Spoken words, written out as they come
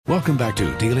Welcome back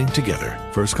to Dealing Together.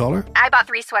 First caller? I bought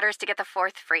 3 sweaters to get the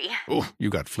 4th free. Oh, you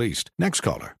got fleeced. Next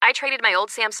caller? I traded my old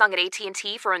Samsung at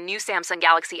AT&T for a new Samsung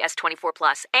Galaxy S24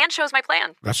 Plus and chose my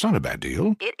plan. That's not a bad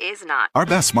deal. It is not. Our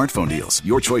best smartphone deals.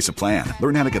 Your choice of plan.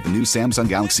 Learn how to get the new Samsung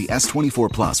Galaxy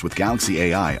S24 Plus with Galaxy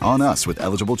AI on us with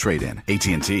eligible trade-in.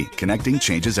 AT&T. Connecting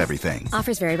changes everything.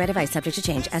 Offers vary by device. Subject to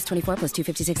change. S24 plus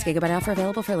 256 gigabyte offer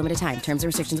available for a limited time. Terms and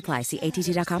restrictions apply. See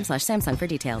att.com/Samsung for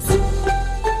details.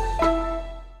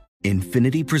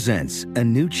 Infiniti presents a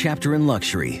new chapter in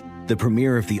luxury, the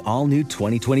premiere of the all-new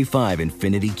 2025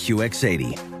 Infiniti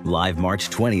QX80, live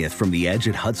March 20th from the Edge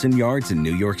at Hudson Yards in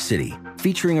New York City,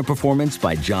 featuring a performance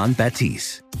by Jon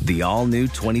Batiste. The all-new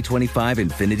 2025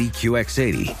 Infiniti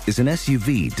QX80 is an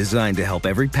SUV designed to help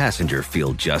every passenger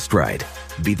feel just right.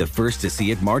 Be the first to see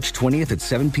it March 20th at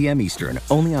 7 p.m. Eastern,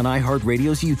 only on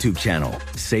iHeartRadio's YouTube channel.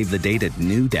 Save the date at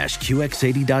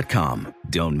new-QX80.com.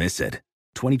 Don't miss it.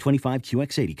 2025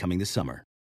 QX80 coming this summer.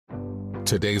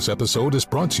 Today's episode is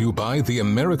brought to you by the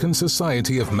American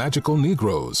Society of Magical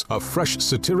Negroes, a fresh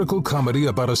satirical comedy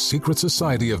about a secret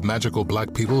society of magical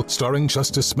black people starring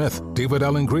Justice Smith, David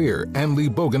Alan Grier, Ann Lee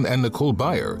Bogan, and Nicole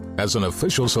Byer. As an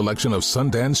official selection of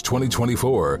Sundance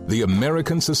 2024, the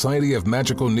American Society of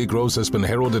Magical Negroes has been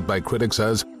heralded by critics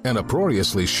as an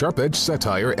uproariously sharp-edged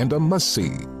satire and a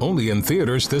must-see. Only in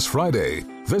theaters this Friday.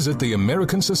 Visit the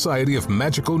American Society of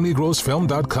Magical Negroes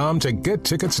Film.com to get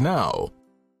tickets now.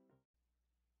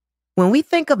 When we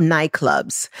think of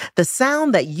nightclubs, the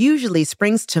sound that usually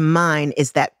springs to mind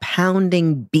is that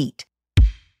pounding beat.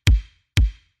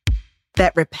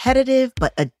 That repetitive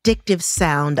but addictive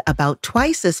sound about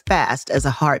twice as fast as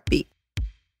a heartbeat.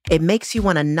 It makes you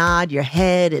want to nod your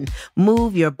head and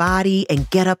move your body and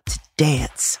get up to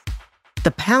dance.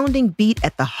 The pounding beat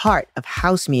at the heart of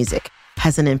house music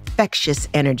has an infectious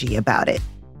energy about it.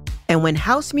 And when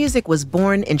house music was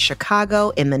born in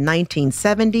Chicago in the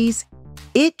 1970s,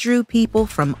 it drew people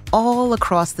from all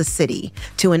across the city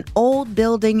to an old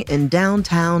building in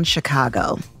downtown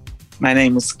Chicago. My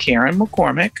name is Karen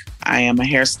McCormick. I am a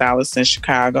hairstylist in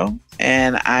Chicago,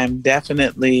 and I'm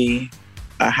definitely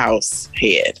a house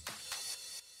head.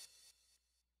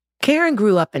 Karen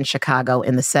grew up in Chicago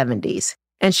in the 70s,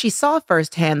 and she saw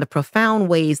firsthand the profound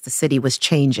ways the city was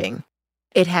changing.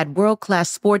 It had world-class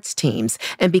sports teams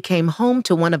and became home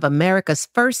to one of America's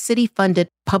first city-funded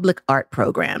public art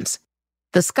programs.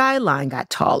 The skyline got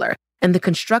taller, and the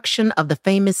construction of the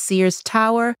famous Sears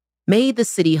Tower made the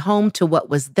city home to what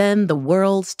was then the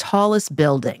world's tallest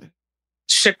building.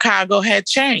 Chicago had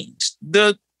changed.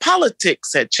 The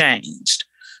politics had changed.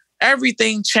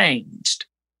 Everything changed.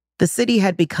 The city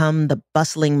had become the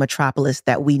bustling metropolis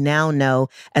that we now know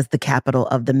as the capital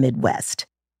of the Midwest,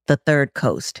 the Third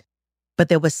Coast. But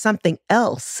there was something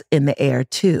else in the air,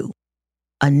 too.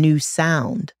 A new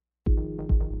sound.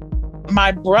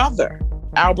 My brother,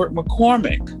 Albert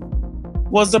McCormick,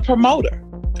 was a promoter,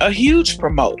 a huge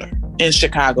promoter in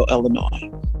Chicago,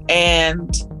 Illinois.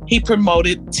 And he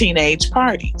promoted teenage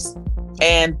parties.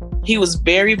 And he was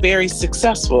very, very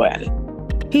successful at it.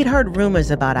 He'd heard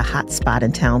rumors about a hot spot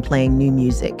in town playing new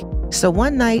music. So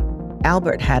one night,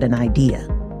 Albert had an idea.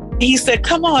 He said,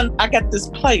 "Come on, I got this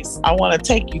place I want to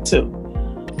take you to."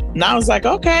 And I was like,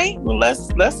 okay, well,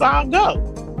 let's all go.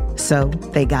 So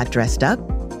they got dressed up.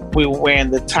 We were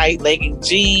wearing the tight legging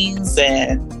jeans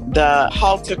and the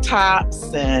halter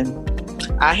tops. And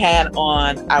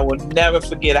I would never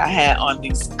forget, I had on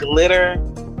these glitter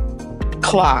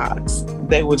clogs.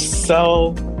 They were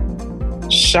so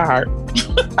sharp.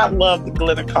 I love the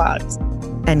glitter clogs.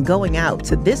 And going out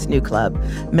to this new club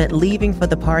meant leaving for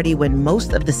the party when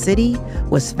most of the city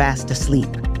was fast asleep.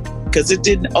 Because it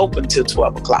didn't open till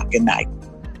 12 o'clock at night.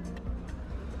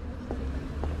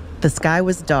 The sky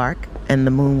was dark and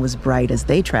the moon was bright as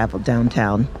they traveled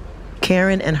downtown.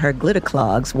 Karen and her glitter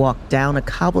clogs walked down a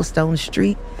cobblestone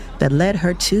street that led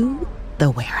her to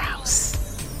the warehouse.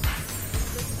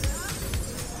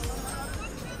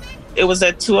 It was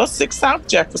at 206 South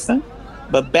Jefferson,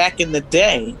 but back in the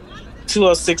day,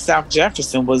 206 South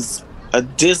Jefferson was a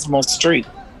dismal street.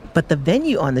 But the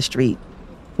venue on the street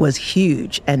was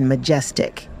huge and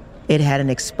majestic. It had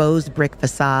an exposed brick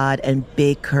facade and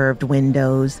big curved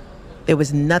windows. There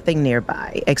was nothing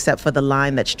nearby except for the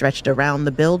line that stretched around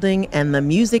the building and the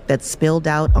music that spilled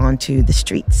out onto the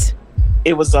streets.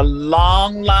 It was a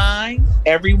long line.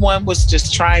 Everyone was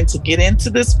just trying to get into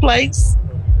this place.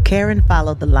 Karen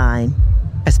followed the line.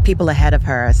 As people ahead of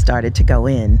her started to go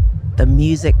in, the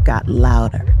music got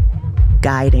louder,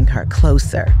 guiding her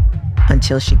closer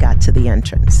until she got to the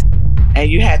entrance. And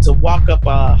you had to walk up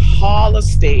a hall of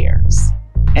stairs.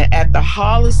 And at the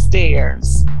hall of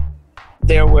stairs,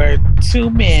 there were two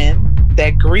men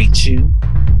that greet you.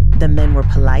 The men were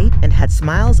polite and had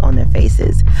smiles on their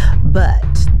faces, but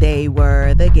they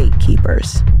were the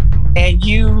gatekeepers. And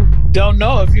you don't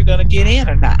know if you're going to get in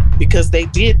or not, because they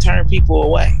did turn people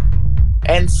away.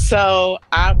 And so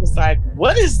I was like,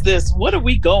 what is this? What are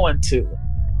we going to?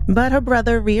 But her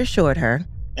brother reassured her.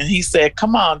 And he said,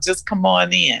 come on, just come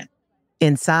on in.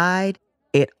 Inside,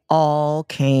 it all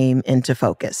came into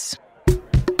focus.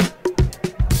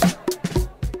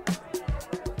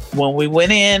 When we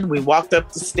went in, we walked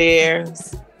up the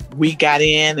stairs, we got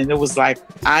in, and it was like,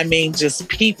 just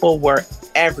people were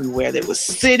everywhere. They were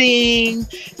sitting,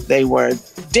 they were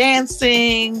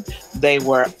dancing, they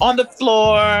were on the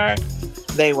floor,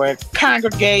 they were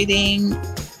congregating.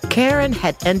 Karen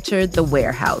had entered the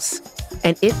warehouse,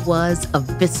 and it was a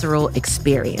visceral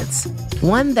experience.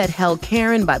 One that held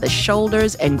Karen by the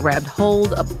shoulders and grabbed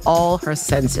hold of all her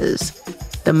senses.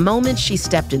 The moment she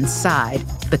stepped inside,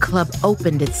 the club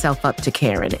opened itself up to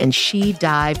Karen, and she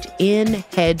dived in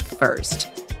head first.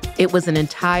 It was an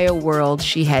entire world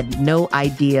she had no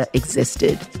idea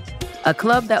existed. A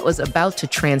club that was about to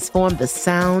transform the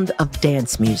sound of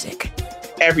dance music.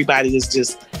 Everybody is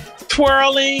just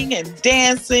twirling and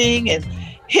dancing, and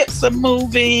hips are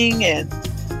moving, and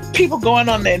people going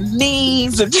on their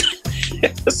knees. And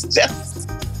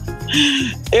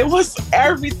it was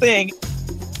everything.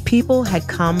 People had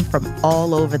come from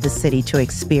all over the city to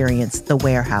experience the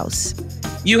warehouse.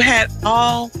 You had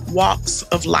all walks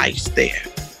of life there.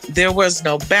 There was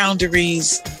no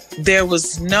boundaries. There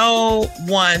was no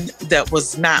one that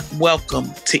was not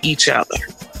welcome to each other.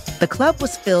 The club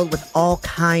was filled with all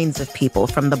kinds of people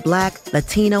from the Black,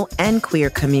 Latino, and queer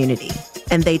community,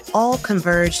 and they'd all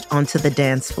converged onto the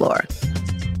dance floor.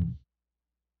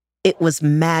 It was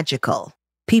magical.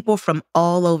 People from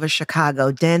all over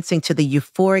Chicago dancing to the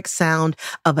euphoric sound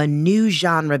of a new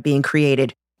genre being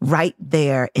created right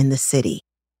there in the city.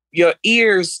 Your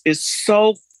ears is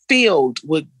so filled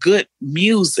with good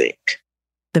music.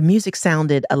 The music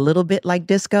sounded a little bit like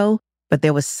disco, but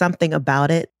there was something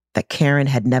about it that Karen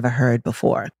had never heard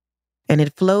before. And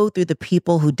it flowed through the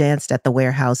people who danced at the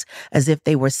warehouse as if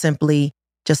they were simply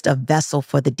just a vessel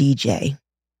for the DJ.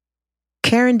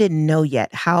 Karen didn't know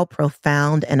yet how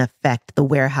profound an effect the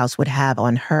warehouse would have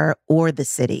on her or the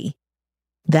city.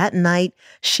 That night,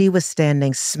 she was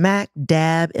standing smack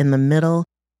dab in the middle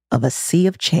of a sea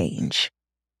of change.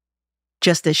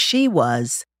 Just as she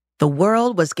was, the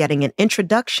world was getting an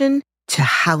introduction to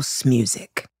house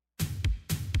music.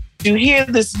 You hear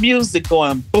this music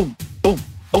going boom, boom,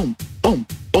 boom, boom,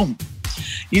 boom.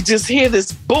 You just hear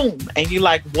this boom, and you're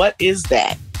like, what is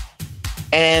that?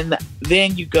 And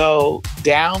then you go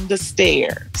down the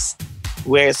stairs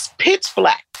where it's pitch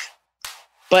black,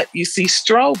 but you see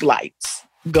strobe lights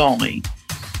going,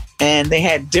 and they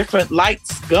had different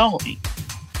lights going.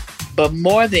 But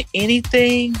more than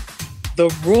anything, the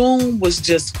room was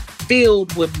just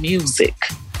filled with music.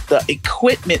 The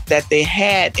equipment that they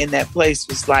had in that place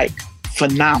was like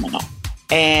phenomenal.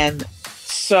 And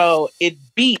so it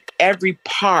beat every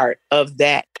part of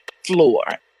that floor.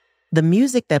 The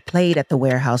music that played at the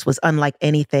warehouse was unlike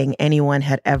anything anyone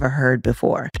had ever heard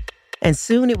before. And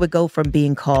soon it would go from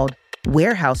being called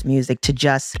warehouse music to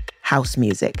just house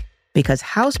music, because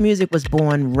house music was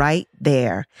born right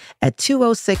there at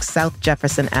 206 South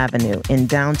Jefferson Avenue in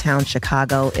downtown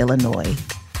Chicago, Illinois.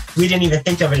 We didn't even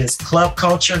think of it as club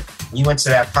culture. You went to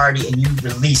that party and you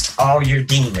released all your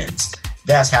demons.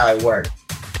 That's how it worked.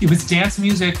 It was dance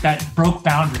music that broke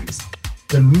boundaries.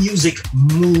 The music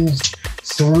moved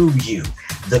through you.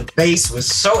 The bass was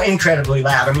so incredibly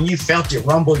loud. I mean, you felt it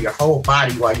rumble your whole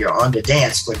body while you're on the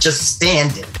dance floor, just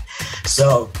standing.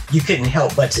 So you couldn't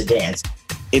help but to dance.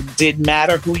 It didn't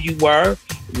matter who you were,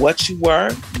 what you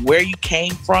were, where you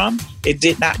came from. It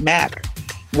did not matter.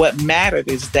 What mattered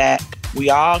is that we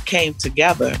all came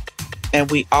together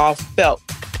and we all felt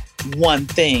one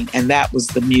thing, and that was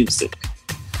the music.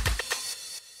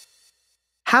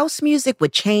 House music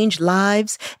would change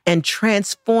lives and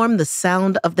transform the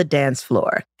sound of the dance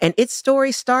floor. And its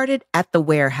story started at the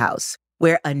warehouse,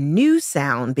 where a new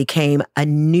sound became a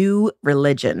new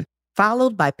religion,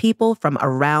 followed by people from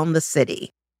around the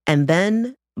city, and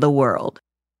then the world.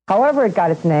 However it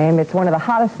got its name, it's one of the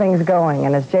hottest things going.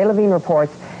 And as Jay Levine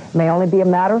reports, it may only be a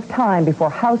matter of time before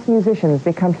house musicians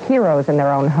become heroes in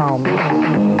their own home.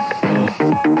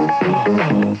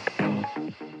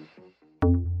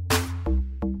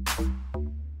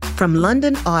 From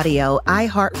London Audio,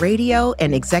 iHeartRadio,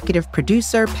 and executive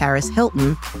producer Paris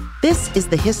Hilton, this is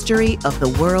the history of the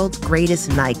world's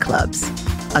greatest nightclubs,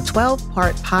 a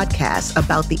 12-part podcast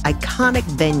about the iconic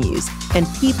venues and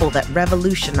people that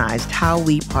revolutionized how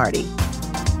we party.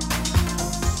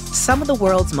 Some of the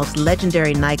world's most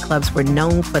legendary nightclubs were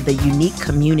known for the unique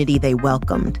community they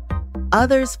welcomed,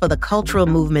 others for the cultural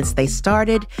movements they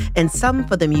started, and some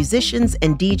for the musicians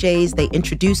and DJs they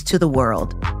introduced to the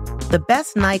world. The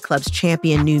best nightclubs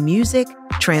champion new music,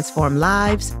 transform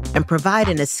lives, and provide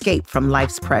an escape from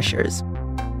life's pressures.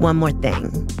 One more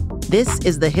thing. This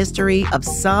is the history of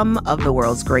some of the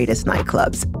world's greatest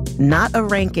nightclubs, not a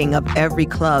ranking of every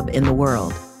club in the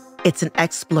world. It's an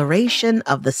exploration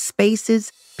of the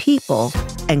spaces, people,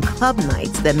 and club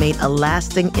nights that made a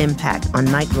lasting impact on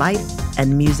nightlife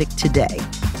and music today.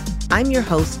 I'm your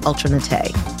host, Ultra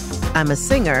Nate. I'm a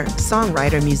singer,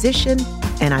 songwriter, musician,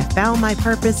 and I found my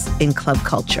purpose in club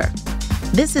culture.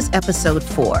 This is episode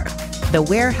 4, The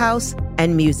Warehouse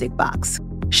and Music Box,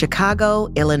 Chicago,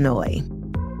 Illinois.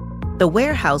 The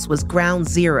Warehouse was ground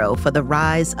zero for the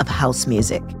rise of house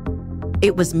music.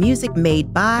 It was music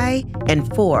made by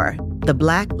and for the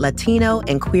Black, Latino,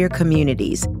 and queer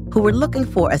communities who were looking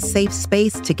for a safe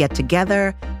space to get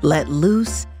together, let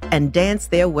loose, and dance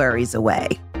their worries away.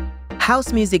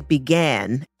 House music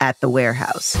began at the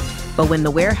Warehouse, but when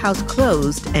the Warehouse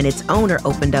closed and its owner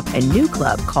opened up a new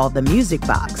club called the Music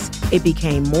Box, it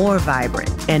became more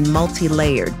vibrant and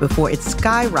multi-layered before it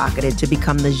skyrocketed to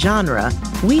become the genre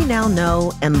we now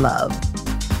know and love.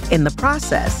 In the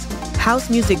process,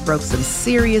 house music broke some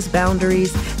serious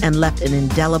boundaries and left an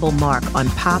indelible mark on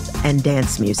pop and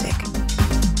dance music.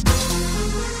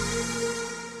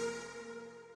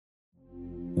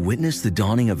 Witness the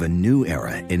dawning of a new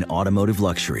era in automotive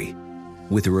luxury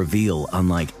with a reveal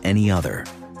unlike any other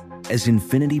as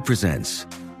Infiniti presents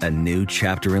a new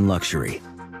chapter in luxury,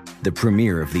 the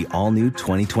premiere of the all-new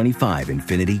 2025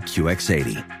 Infiniti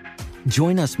QX80.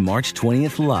 Join us March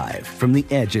 20th live from the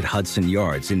Edge at Hudson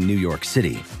Yards in New York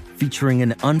City, featuring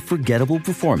an unforgettable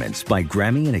performance by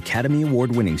Grammy and Academy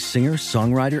Award-winning singer,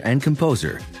 songwriter, and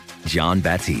composer, Jon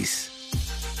Batiste.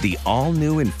 The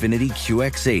all-new Infiniti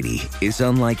QX80 is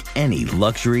unlike any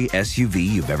luxury SUV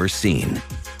you've ever seen.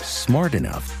 Smart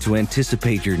enough to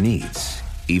anticipate your needs,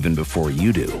 even before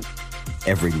you do.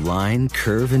 Every line,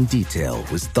 curve, and detail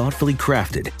was thoughtfully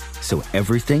crafted, so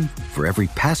everything for every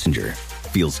passenger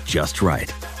feels just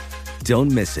right.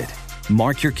 Don't miss it.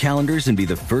 Mark your calendars and be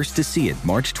the first to see it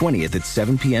March 20th at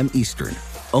 7 p.m. Eastern,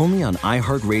 only on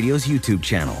iHeartRadio's YouTube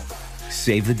channel.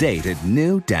 Save the date at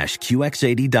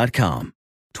new-QX80.com.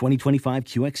 2025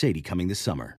 QX80 coming this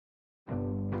summer.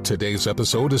 Today's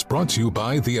episode is brought to you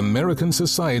by the American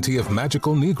Society of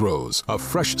Magical Negroes, a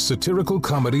fresh satirical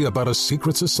comedy about a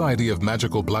secret society of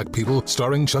magical black people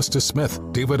starring Justice Smith,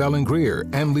 David Alan Grier,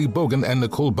 Ann Lee Bogan, and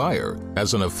Nicole Byer.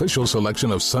 As an official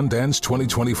selection of Sundance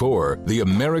 2024, the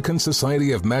American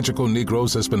Society of Magical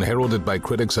Negroes has been heralded by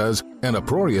critics as an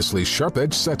uproariously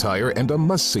sharp-edged satire and a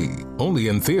must-see. Only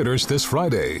in theaters this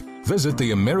Friday. Visit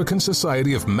the American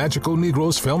Society of Magical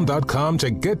Negroes Film.com to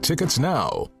get tickets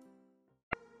now.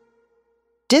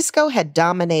 Disco had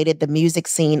dominated the music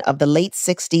scene of the late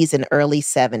 60s and early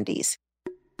 70s.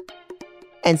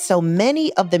 And so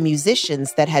many of the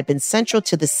musicians that had been central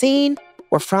to the scene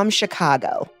were from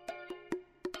Chicago.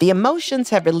 The Emotions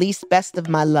had released Best of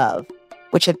My Love,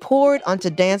 which had poured onto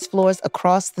dance floors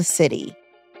across the city.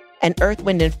 And Earth,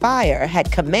 Wind & Fire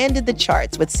had commanded the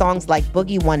charts with songs like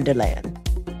Boogie Wonderland.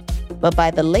 But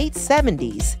by the late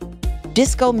 70s,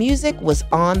 disco music was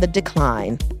on the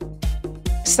decline.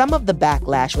 Some of the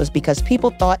backlash was because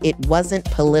people thought it wasn't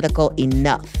political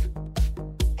enough.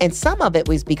 And some of it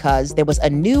was because there was a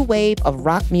new wave of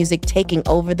rock music taking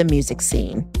over the music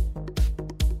scene.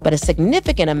 But a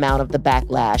significant amount of the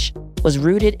backlash was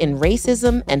rooted in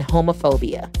racism and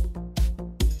homophobia.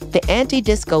 The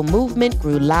anti-disco movement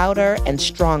grew louder and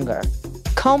stronger,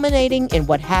 culminating in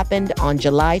what happened on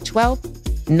July 12,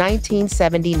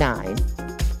 1979,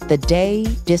 the day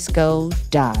disco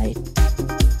died.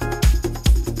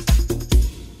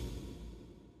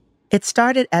 It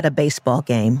started at a baseball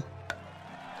game.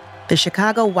 The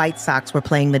Chicago White Sox were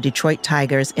playing the Detroit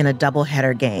Tigers in a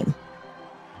doubleheader game.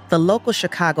 The local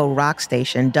Chicago rock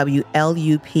station,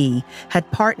 WLUP, had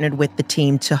partnered with the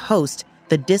team to host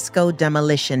the Disco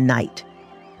Demolition Night.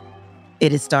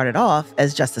 It had started off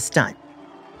as just a stunt.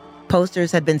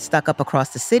 Posters had been stuck up across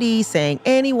the city saying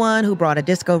anyone who brought a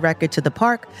disco record to the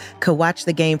park could watch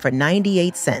the game for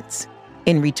 98 cents.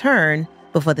 In return,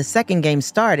 before the second game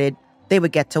started, they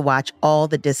would get to watch all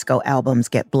the disco albums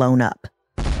get blown up.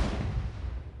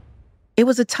 It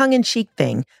was a tongue-in-cheek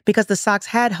thing because the Sox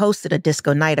had hosted a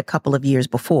disco night a couple of years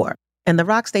before, and the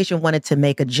rock station wanted to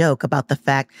make a joke about the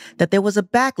fact that there was a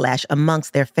backlash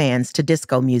amongst their fans to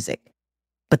disco music.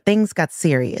 But things got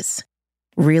serious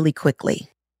really quickly.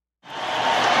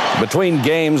 Between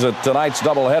games at tonight's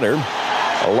doubleheader,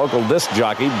 A local disc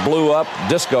jockey blew up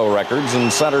disco records in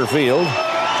center field,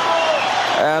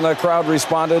 and a crowd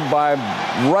responded by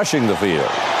rushing the field.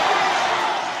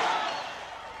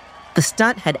 The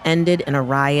stunt had ended in a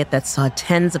riot that saw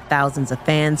tens of thousands of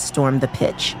fans storm the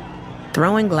pitch,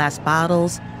 throwing glass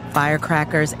bottles,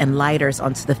 firecrackers, and lighters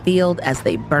onto the field as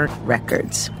they burnt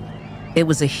records. It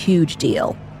was a huge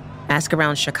deal. Ask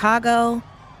around Chicago,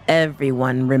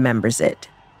 everyone remembers it.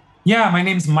 Yeah, my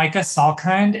name's Micah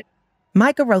Salkind.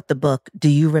 Micah wrote the book, Do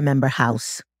You Remember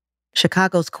House?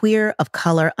 Chicago's Queer of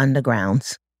Color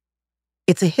Undergrounds.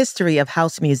 It's a history of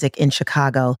house music in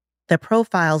Chicago that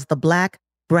profiles the Black,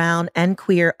 brown, and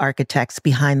queer architects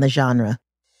behind the genre.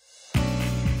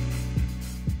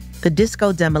 The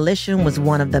disco demolition was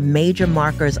one of the major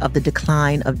markers of the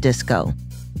decline of disco.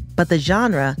 But the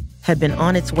genre had been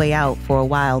on its way out for a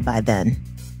while by then.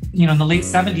 You know, in the late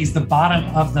 70s, the bottom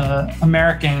of the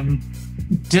American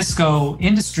disco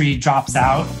industry drops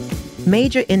out.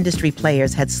 Major industry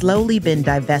players had slowly been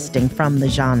divesting from the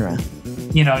genre.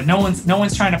 You know, no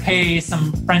one's trying to pay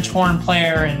some French horn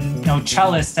player and, you know,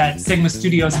 cellist at Sigma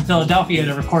Studios in Philadelphia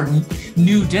to record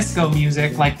new disco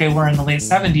music like they were in the late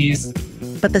 70s.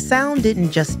 But the sound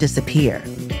didn't just disappear.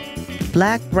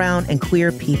 Black, brown, and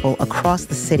queer people across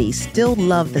the city still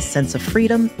loved the sense of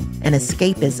freedom and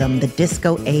escapism the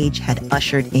disco age had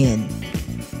ushered in.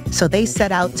 So they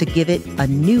set out to give it a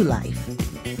new life.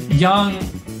 Young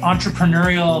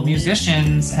entrepreneurial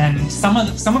musicians, and some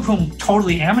of whom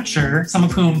totally amateur, some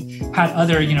of whom had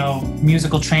other, you know,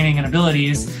 musical training and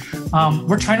abilities,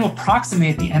 were trying to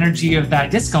approximate the energy of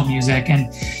that disco music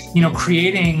and, you know,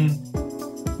 creating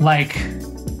like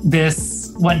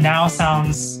this, what now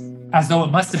sounds as though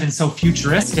it must have been so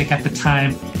futuristic at the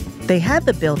time. They had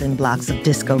the building blocks of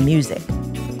disco music,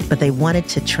 but they wanted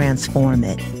to transform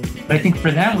it. But I think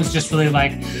for them it was just really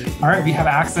like, all right, we have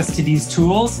access to these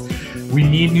tools. We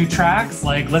need new tracks,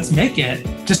 like, let's make it.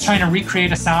 Just trying to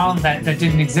recreate a sound that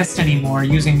didn't exist anymore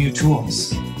using new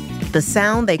tools. The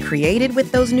sound they created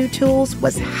with those new tools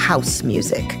was house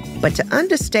music. But to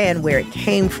understand where it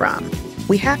came from,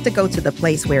 we have to go to the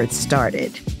place where it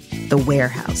started, the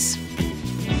warehouse.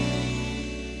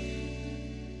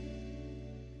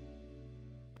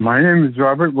 My name is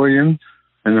Robert Williams,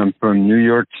 and I'm from New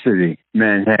York City,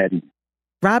 Manhattan.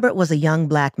 Robert was a young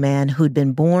Black man who'd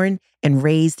been born and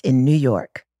raised in New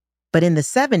York. But in the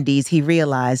 70s, he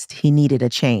realized he needed a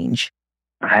change.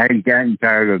 I had gotten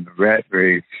tired of the rat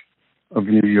race of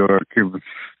New York. It was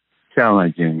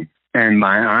challenging. And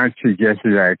my aunt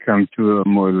suggested I come to a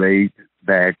more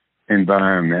laid-back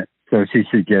environment. So she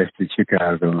suggested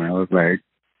Chicago, and I was like,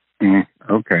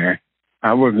 okay.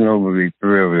 I wasn't overly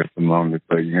thrilled at the moment,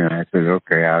 but, you know, I said,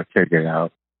 okay, I'll check it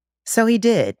out. So he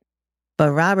did.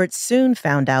 But Robert soon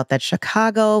found out that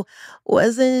Chicago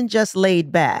wasn't just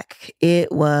laid back.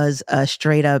 It was a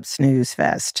straight-up snooze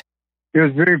fest. It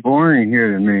was very boring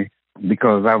here to me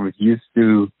because I was used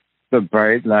to the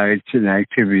bright lights and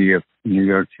activity of New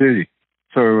York City.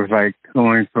 So it was like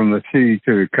going from the city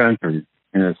to the country,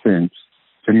 in a sense,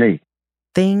 to me.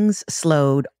 Things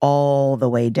slowed all the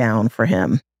way down for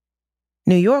him.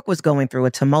 New York was going through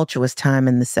a tumultuous time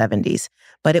in the 70s,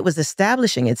 but it was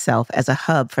establishing itself as a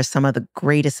hub for some of the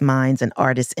greatest minds and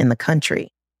artists in the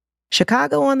country.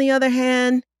 Chicago, on the other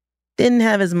hand, didn't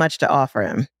have as much to offer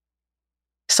him.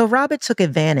 So Robert took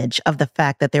advantage of the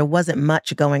fact that there wasn't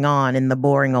much going on in the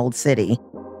boring old city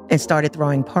and started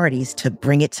throwing parties to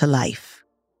bring it to life.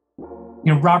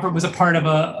 You know, Robert was a part of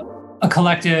a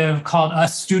collective called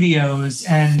Us Studios,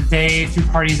 and they threw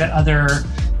parties at other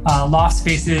loft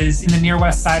spaces in the near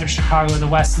west side of Chicago, the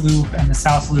West Loop and the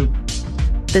South Loop.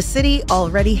 The city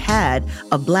already had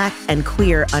a Black and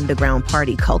queer underground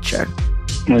party culture.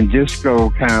 When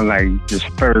disco kind of like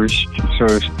dispersed, so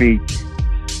to speak,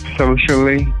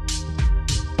 socially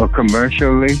or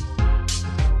commercially,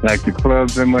 like the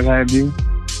clubs and what have you,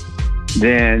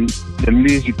 then the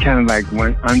music kind of like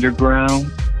went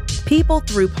underground. People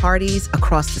threw parties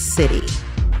across the city,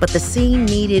 but the scene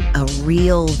needed a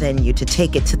real venue to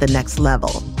take it to the next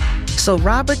level. So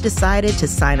Robert decided to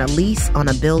sign a lease on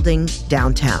a building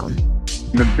downtown.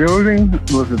 The building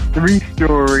was a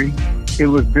 3-story. It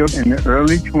was built in the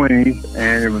early 20s,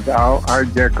 and it was all Art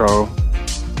Deco.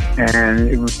 And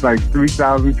it was like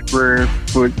 3,000 square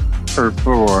foot per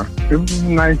floor. It was a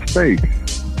nice space.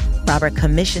 Robert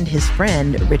commissioned his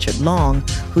friend, Richard Long,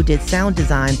 who did sound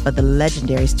design for the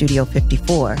legendary Studio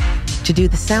 54, to do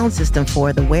the sound system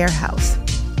for the warehouse.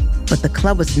 But the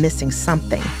club was missing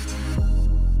something.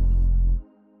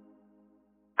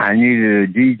 I needed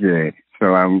a DJ,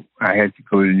 so I had to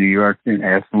go to New York and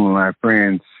ask one of my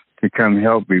friends to come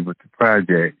help me with the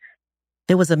project.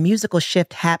 There was a musical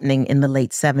shift happening in the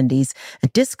late 70s.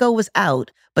 Disco was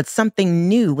out, but something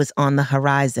new was on the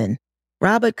horizon.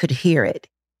 Robert could hear it,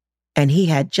 and he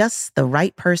had just the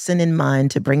right person in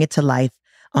mind to bring it to life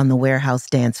on the Warehouse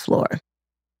dance floor.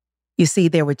 You see,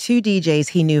 there were two DJs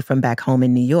he knew from back home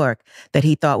in New York that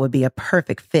he thought would be a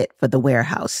perfect fit for the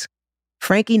Warehouse.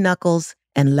 Frankie Knuckles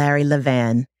and Larry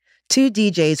Levan, two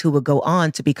DJs who would go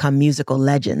on to become musical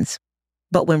legends.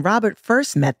 But when Robert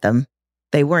first met them,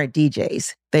 they weren't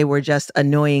DJs. They were just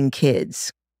annoying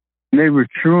kids. They were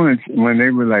truants when they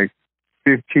were like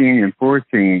 15 and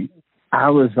 14. I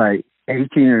was like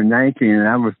 18 or 19, and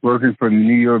I was working for the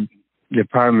New York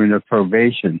Department of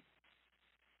Probation.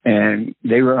 And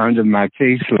they were under my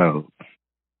caseload.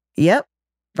 Yep.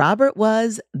 Robert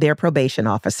was their probation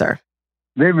officer.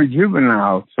 They were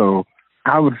juveniles, so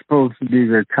I was supposed to be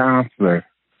their counselor.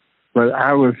 But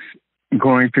I was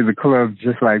going to the club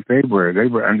just like they were. They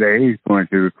were underage going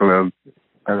to the club,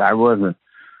 but I wasn't.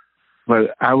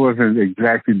 But I wasn't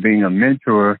exactly being a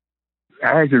mentor.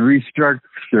 I had to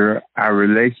restructure our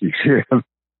relationship.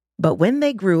 But when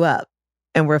they grew up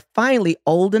and were finally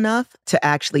old enough to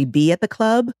actually be at the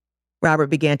club, Robert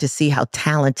began to see how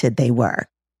talented they were.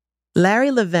 Larry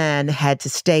Levan had to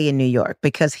stay in New York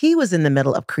because he was in the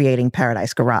middle of creating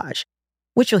Paradise Garage,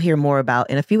 which you'll hear more about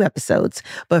in a few episodes.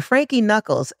 But Frankie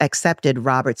Knuckles accepted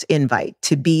Robert's invite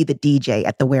to be the DJ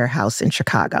at the Warehouse in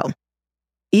Chicago.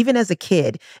 Even as a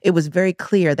kid, it was very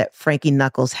clear that Frankie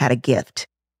Knuckles had a gift.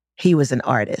 He was an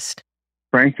artist.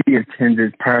 Frankie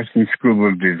attended Parsons School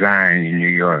of Design in New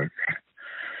York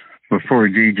before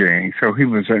DJing, so he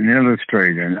was an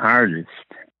illustrator, an artist.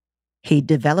 He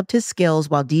developed his skills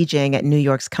while DJing at New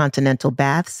York's Continental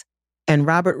Baths, and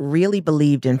Robert really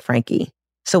believed in Frankie.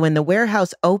 So when the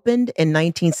Warehouse opened in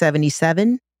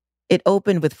 1977, it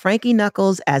opened with Frankie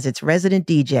Knuckles as its resident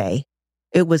DJ.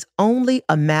 It was only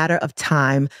a matter of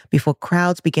time before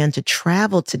crowds began to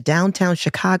travel to downtown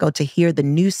Chicago to hear the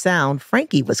new sound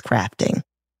Frankie was crafting.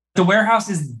 The Warehouse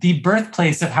is the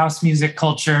birthplace of house music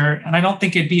culture, and I don't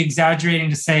think it'd be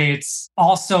exaggerating to say it's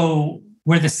also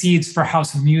where the seeds for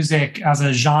house music as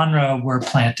a genre were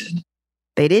planted.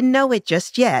 They didn't know it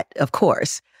just yet, of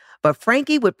course, but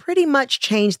Frankie would pretty much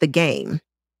change the game,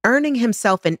 earning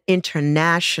himself an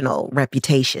international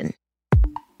reputation.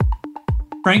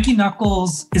 Frankie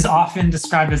Knuckles is often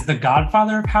described as the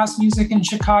godfather of house music in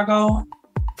Chicago.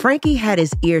 Frankie had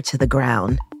his ear to the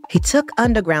ground. He took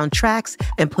underground tracks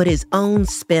and put his own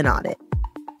spin on it.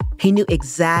 He knew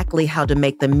exactly how to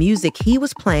make the music he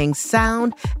was playing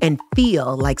sound and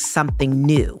feel like something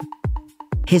new.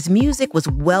 His music was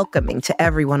welcoming to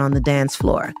everyone on the dance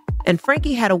floor, and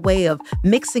Frankie had a way of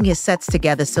mixing his sets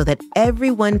together so that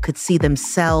everyone could see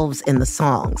themselves in the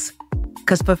songs.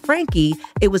 Because for Frankie,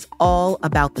 it was all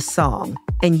about the song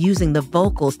and using the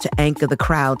vocals to anchor the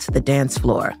crowd to the dance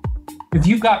floor. If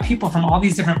you've got people from all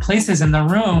these different places in the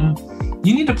room,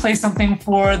 you need to play something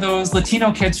for those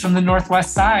Latino kids from the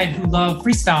Northwest Side who love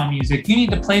freestyle music. You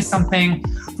need to play something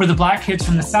for the Black kids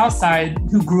from the South Side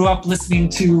who grew up listening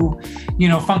to,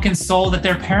 funk and soul that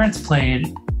their parents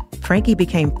played. Frankie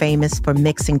became famous for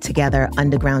mixing together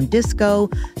underground disco,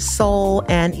 soul,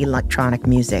 and electronic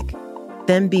music,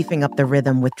 then beefing up the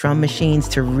rhythm with drum machines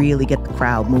to really get the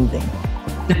crowd moving.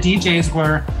 The DJs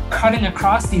were cutting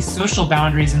across these social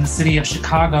boundaries in the city of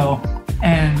Chicago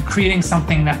and creating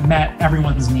something that met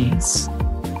everyone's needs.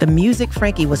 The music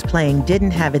Frankie was playing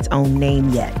didn't have its own name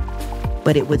yet,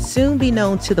 but it would soon be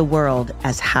known to the world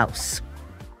as house.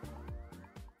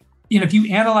 If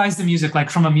you analyze the music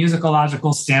from a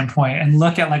musicological standpoint and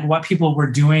look at what people were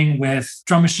doing with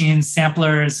drum machines,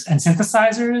 samplers, and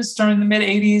synthesizers during the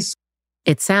mid-'80s,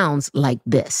 it sounds like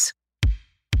this.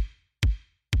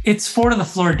 It's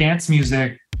floor-to-the-floor dance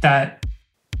music that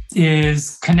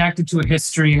is connected to a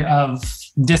history of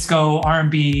disco,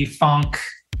 R&B, funk,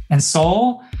 and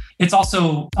soul. It's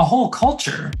also a whole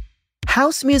culture.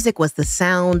 House music was the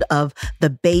sound of the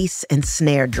bass and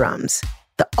snare drums,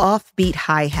 the offbeat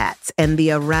hi-hats, and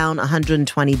the around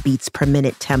 120 beats per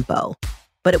minute tempo.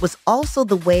 But it was also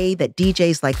the way that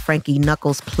DJs like Frankie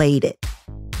Knuckles played it.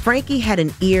 Frankie had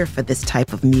an ear for this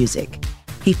type of music.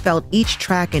 He felt each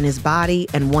track in his body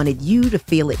and wanted you to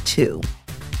feel it too.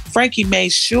 Frankie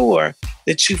made sure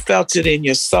that you felt it in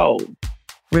your soul.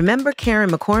 Remember Karen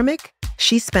McCormick?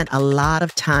 She spent a lot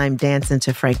of time dancing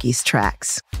to Frankie's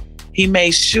tracks. He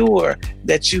made sure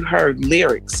that you heard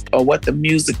lyrics or what the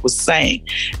music was saying.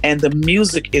 And the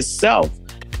music itself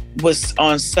was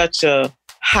on such a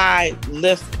high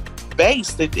lift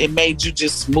bass that it made you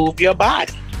just move your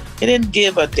body. It didn't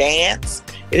give a dance.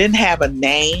 It didn't have a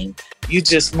name. You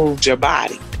just moved your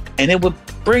body. And it would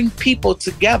bring people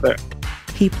together.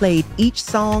 He played each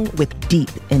song with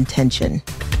deep intention.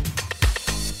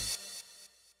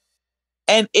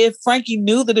 And if Frankie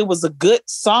knew that it was a good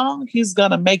song, he's going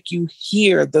to make you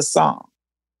hear the song.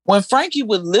 When Frankie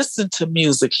would listen to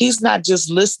music, he's not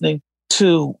just listening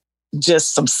to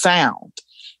just some sound.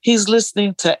 He's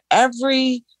listening to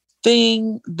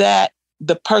everything that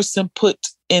the person put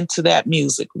into that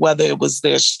music, whether it was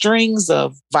their strings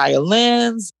of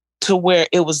violins to where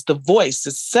it was the voice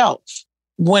itself.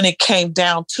 When it came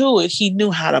down to it, he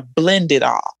knew how to blend it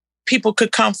all. People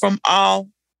could come from all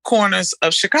corners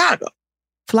of Chicago.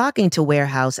 Flocking to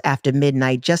Warehouse after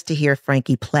midnight just to hear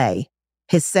Frankie play.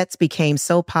 His sets became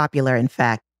so popular, in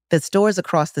fact, that stores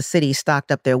across the city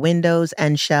stocked up their windows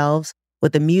and shelves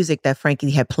with the music that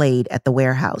Frankie had played at the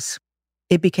Warehouse.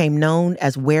 It became known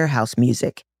as warehouse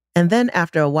music, and then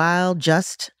after a while,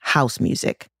 just house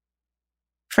music.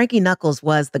 Frankie Knuckles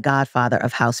was the godfather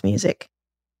of house music.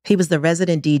 He was the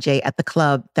resident DJ at the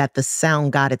club that the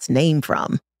sound got its name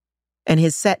from. And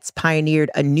his sets pioneered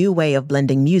a new way of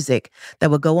blending music that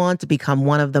would go on to become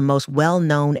one of the most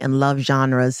well-known and loved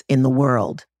genres in the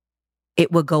world.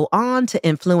 It would go on to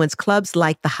influence clubs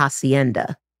like the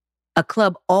Hacienda, a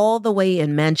club all the way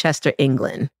in Manchester,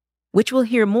 England, which we'll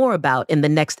hear more about in the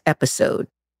next episode,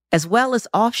 as well as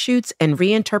offshoots and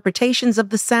reinterpretations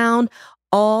of the sound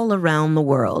all around the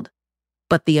world.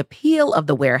 But the appeal of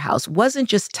the Warehouse wasn't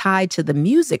just tied to the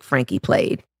music Frankie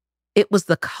played. It was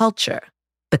the culture,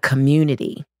 the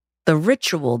community, the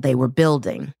ritual they were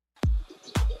building.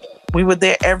 We were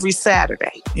there every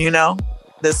Saturday,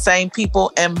 The same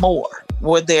people and more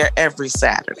were there every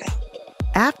Saturday.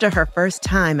 After her first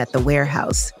time at the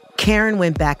Warehouse, Karen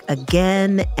went back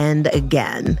again and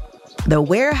again. The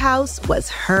Warehouse was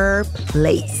her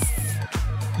place.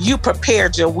 You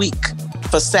prepared your week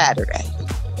for Saturday.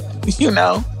 You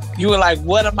were like,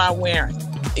 what am I wearing?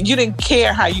 You didn't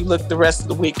care how you looked the rest of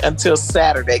the week until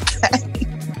Saturday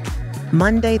came.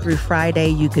 Monday through Friday,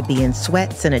 you could be in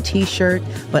sweats and a t-shirt,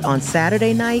 but on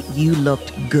Saturday night, you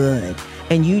looked good.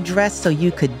 And you dressed so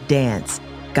you could dance.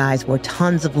 Guys wore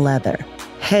tons of leather,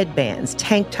 headbands,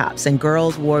 tank tops, and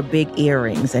girls wore big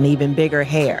earrings and even bigger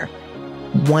hair.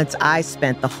 Once I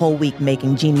spent the whole week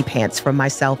making genie pants for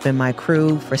myself and my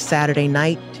crew for Saturday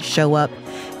night to show up,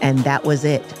 and that was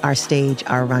it, our stage,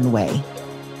 our runway.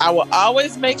 I would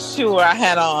always make sure I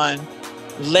had on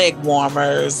leg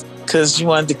warmers because you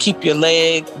wanted to keep your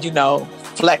leg,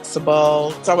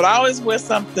 flexible. So I would always wear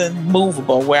something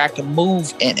movable where I can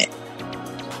move in it.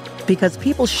 Because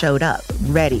people showed up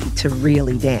ready to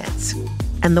really dance.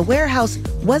 And the Warehouse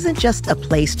wasn't just a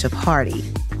place to party.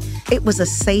 It was a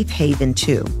safe haven,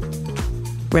 too.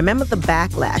 Remember the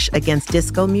backlash against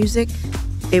disco music?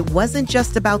 It wasn't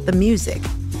just about the music.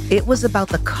 It was about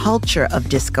the culture of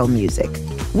disco music,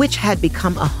 which had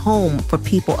become a home for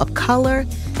people of color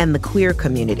and the queer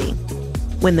community.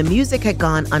 When the music had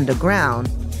gone underground,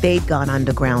 they'd gone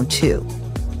underground too.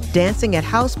 Dancing at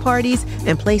house parties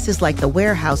and places like the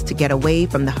Warehouse to get away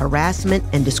from the harassment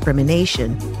and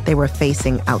discrimination they were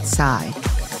facing outside.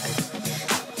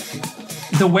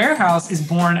 The Warehouse is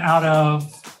born out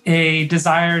of a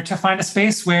desire to find a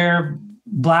space where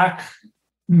Black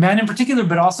men in particular,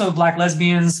 but also Black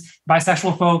lesbians,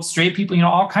 bisexual folks, straight people,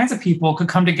 all kinds of people could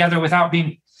come together without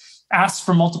being asked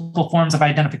for multiple forms of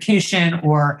identification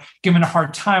or given a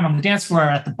hard time on the dance floor or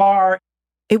at the bar.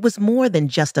 It was more than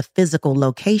just a physical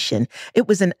location. It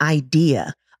was an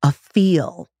idea, a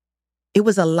feel. It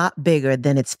was a lot bigger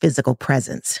than its physical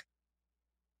presence.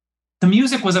 The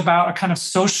music was about a kind of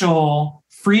social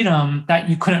freedom that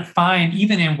you couldn't find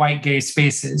even in white gay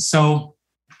spaces. So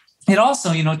it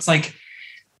also, it's like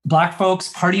Black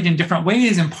folks partied in different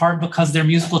ways, in part because their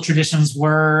musical traditions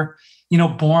were,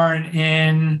 born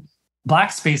in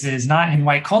Black spaces, not in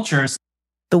white cultures.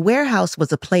 The Warehouse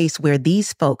was a place where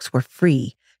these folks were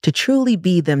free to truly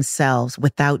be themselves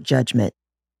without judgment,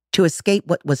 to escape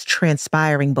what was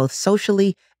transpiring both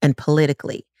socially and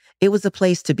politically. It was a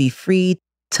place to be free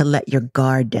to let your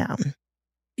guard down.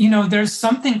 There's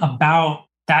something about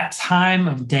that time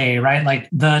of day, right? Like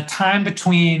the time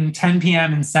between 10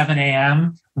 p.m. and 7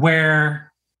 a.m.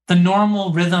 where the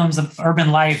normal rhythms of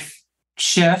urban life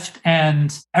shift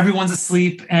and everyone's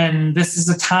asleep. And this is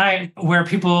a time where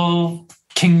people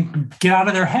can get out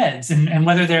of their heads. And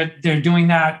whether they're doing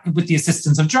that with the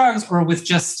assistance of drugs or with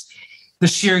just the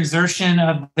sheer exertion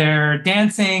of their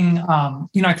dancing,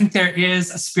 I think there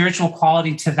is a spiritual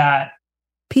quality to that.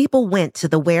 People went to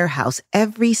the Warehouse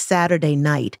every Saturday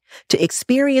night to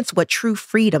experience what true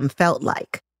freedom felt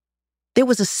like. There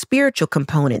was a spiritual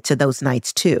component to those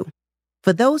nights, too.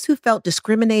 For those who felt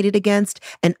discriminated against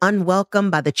and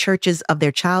unwelcome by the churches of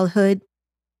their childhood,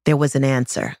 there was an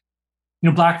answer.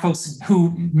 Black folks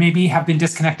who maybe have been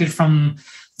disconnected from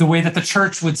the way that the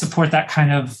church would support that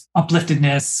kind of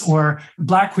upliftedness, or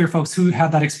Black queer folks who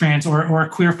had that experience, or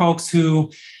queer folks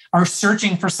who are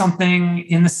searching for something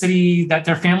in the city that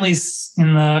their families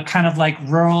in the kind of like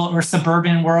rural or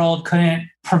suburban world couldn't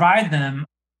provide them.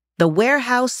 The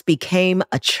Warehouse became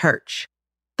a church.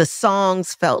 The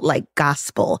songs felt like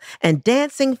gospel, and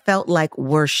dancing felt like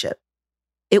worship.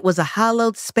 It was a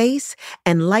hallowed space,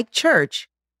 and like church,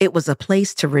 it was a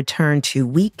place to return to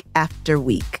week after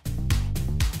week.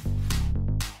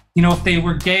 If they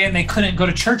were gay and they couldn't go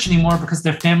to church anymore because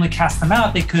their family cast them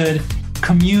out, they could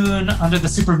commune under the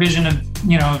supervision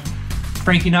of,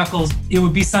 Frankie Knuckles. It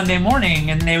would be Sunday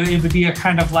morning, and it would be a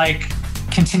kind of like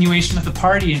continuation of the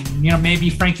party. And, maybe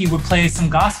Frankie would play some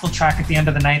gospel track at the end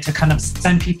of the night to kind of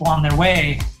send people on their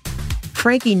way.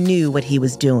 Frankie knew what he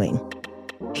was doing.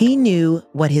 He knew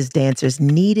what his dancers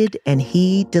needed, and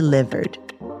he delivered.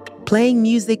 Playing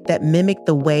music that mimicked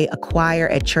the way a choir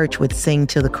at church would sing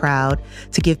to the crowd,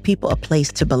 to give people a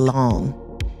place to belong,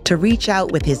 to reach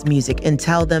out with his music and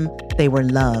tell them they were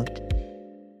loved.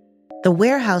 The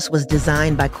Warehouse was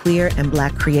designed by queer and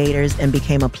Black creators and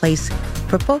became a place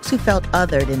for folks who felt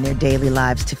othered in their daily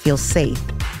lives to feel safe,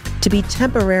 to be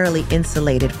temporarily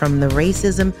insulated from the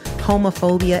racism,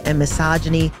 homophobia, and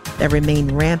misogyny that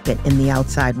remained rampant in the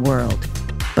outside world,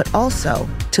 but also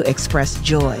to express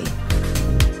joy.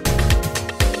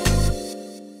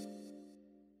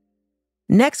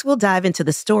 Next, we'll dive into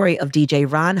the story of DJ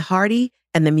Ron Hardy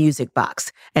and the Music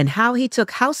Box, and how he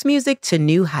took house music to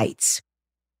new heights.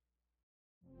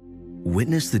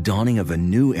 Witness the dawning of a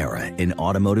new era in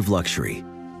automotive luxury,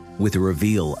 with a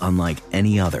reveal unlike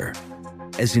any other,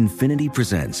 as Infiniti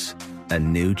presents a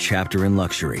new chapter in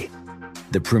luxury,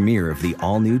 the premiere of the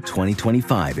all-new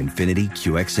 2025 Infiniti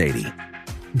QX80.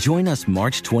 Join us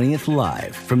March 20th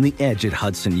live from the Edge at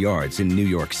Hudson Yards in New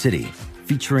York City,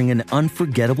 featuring an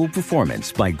unforgettable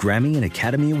performance by Grammy and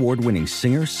Academy Award-winning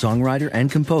singer, songwriter, and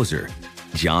composer,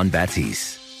 Jon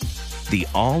Batiste. The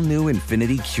all-new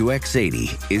Infiniti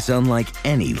QX80 is unlike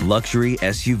any luxury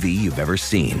SUV you've ever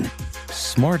seen.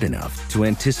 Smart enough to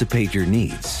anticipate your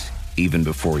needs, even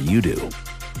before you do.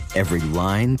 Every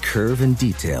line, curve, and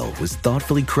detail was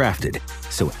thoughtfully crafted,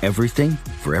 so everything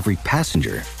for every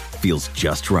passenger feels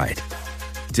just right.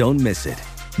 Don't miss it.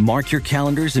 Mark your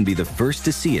calendars and be the first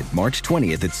to see it March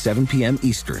 20th at 7 p.m.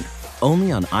 Eastern,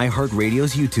 only on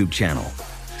iHeartRadio's YouTube channel.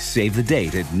 Save the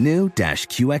date at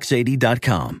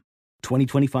new-QX80.com.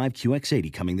 2025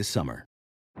 QX80 coming this summer.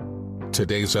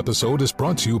 Today's episode is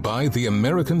brought to you by the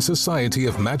American Society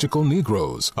of Magical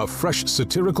Negroes, a fresh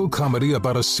satirical comedy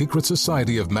about a secret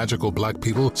society of magical Black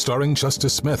people starring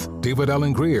Justice Smith, David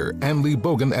Alan Grier, Ann Lee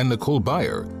Bogan, and Nicole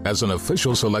Byer. As an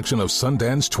official selection of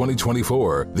Sundance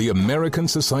 2024, the American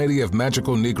Society of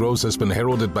Magical Negroes has been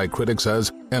heralded by critics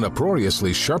as an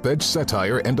uproariously sharp-edged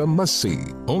satire and a must-see.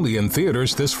 Only in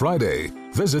theaters this Friday.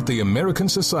 Visit the American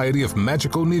Society of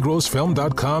Magical Negroes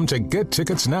Film.com to get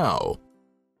tickets now.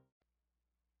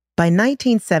 By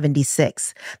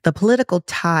 1976, the political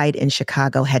tide in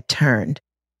Chicago had turned.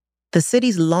 The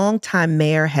city's longtime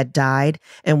mayor had died,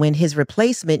 and when his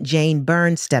replacement, Jane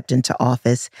Byrne, stepped into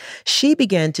office, she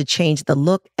began to change the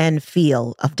look and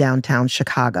feel of downtown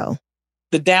Chicago.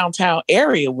 The downtown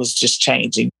area was just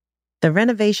changing. The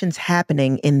renovations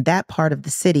happening in that part of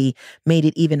the city made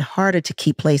it even harder to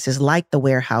keep places like the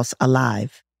Warehouse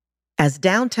alive. As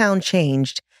downtown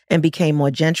changed and became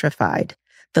more gentrified,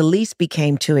 the lease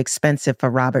became too expensive for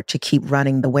Robert to keep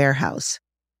running the Warehouse.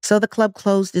 So the club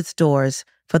closed its doors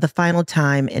for the final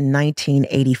time in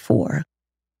 1984.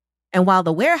 And while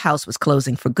the Warehouse was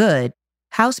closing for good,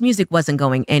 house music wasn't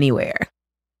going anywhere.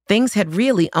 Things had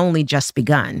really only just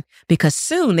begun, because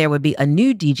soon there would be a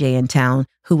new DJ in town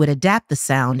who would adapt the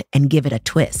sound and give it a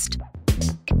twist.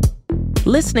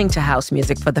 Listening to house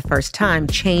music for the first time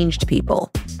changed people.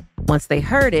 Once they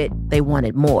heard it, they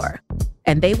wanted more.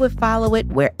 And they would follow it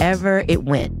wherever it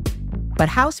went. But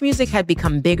house music had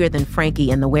become bigger than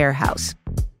Frankie and the Warehouse.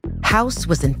 House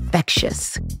was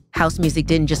infectious. House music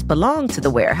didn't just belong to the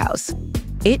Warehouse.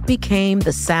 It became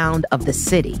the sound of the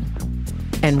city.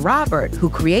 And Robert, who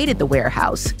created the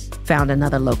Warehouse, found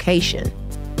another location.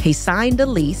 He signed a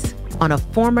lease on a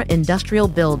former industrial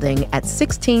building at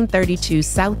 1632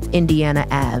 South Indiana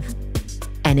Ave.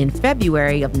 And in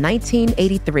February of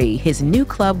 1983, his new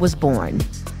club was born,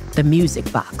 the Music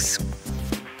Box.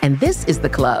 And this is the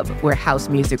club where house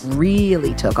music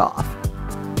really took off.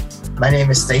 My name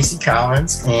is Stacy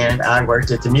Collins, and I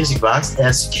worked at the Music Box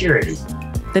as security.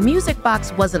 The Music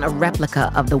Box wasn't a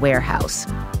replica of the Warehouse.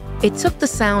 It took the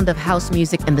sound of house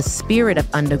music and the spirit of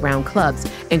underground clubs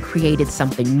and created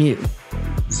something new.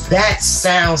 That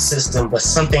sound system was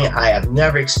something I have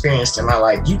never experienced in my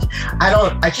life.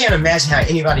 I can't imagine how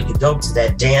anybody could go to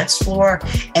that dance floor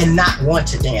and not want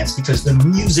to dance because the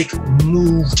music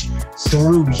moved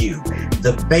through you.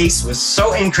 The bass was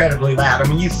so incredibly loud. I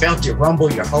mean, you felt it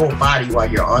rumble your whole body while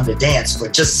you're on the dance floor,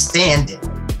 just standing.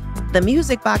 The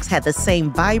Music Box had the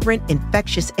same vibrant,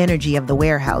 infectious energy of the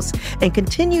Warehouse and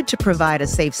continued to provide a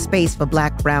safe space for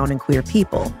Black, brown, and queer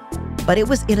people. But it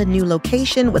was in a new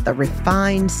location with a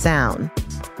refined sound.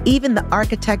 Even the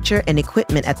architecture and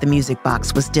equipment at the Music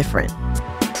Box was different.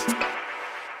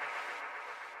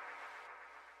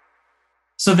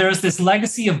 So there's this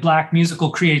legacy of Black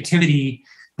musical creativity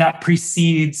that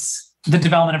precedes the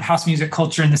development of house music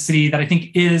culture in the city that I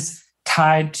think is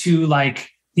tied to like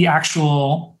the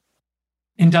actual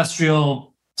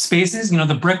industrial spaces,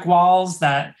 the brick walls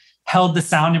that held the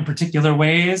sound in particular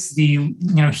ways, the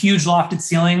huge lofted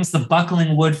ceilings, the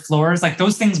buckling wood floors, like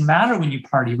those things matter when you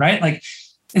party, right? Like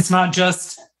it's not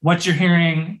just what you're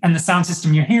hearing and the sound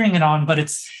system you're hearing it on, but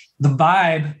it's the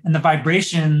vibe and the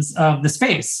vibrations of the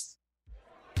space.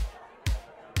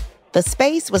 The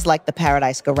space was like the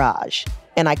Paradise Garage,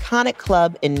 an iconic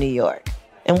club in New York.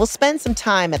 And we'll spend some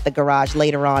time at the Garage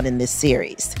later on in this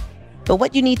series. But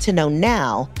what you need to know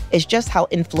now is just how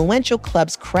influential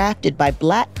clubs crafted by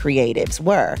Black creatives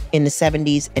were in the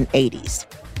 70s and 80s.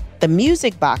 The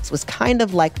Music Box was kind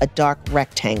of like a dark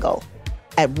rectangle.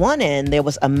 At one end, there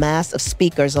was a mass of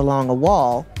speakers along a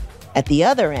wall. At the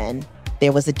other end,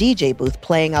 there was a DJ booth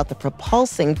playing out the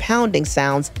propulsing, pounding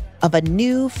sounds of a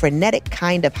new, frenetic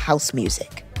kind of house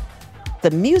music.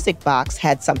 The Music Box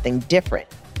had something different.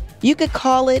 You could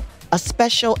call it a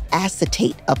special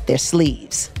acetate up their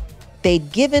sleeves.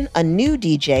 They'd given a new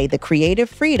DJ the creative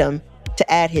freedom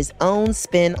to add his own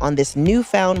spin on this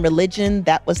newfound religion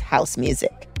that was house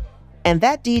music. And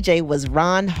that DJ was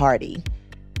Ron Hardy.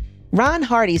 Ron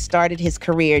Hardy started his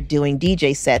career doing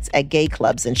DJ sets at gay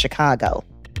clubs in Chicago,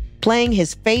 playing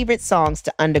his favorite songs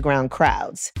to underground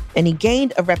crowds. And he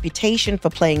gained a reputation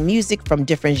for playing music from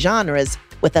different genres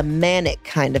with a manic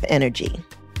kind of energy.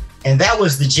 And that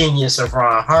was the genius of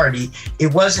Ron Hardy.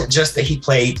 It wasn't just that he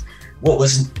played what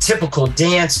was typical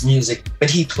dance music, but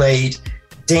he played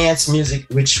dance music,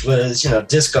 which was,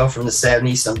 disco from the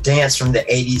 70s, some dance from the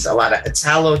 80s, a lot of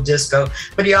Italo disco,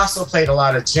 but he also played a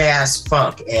lot of jazz,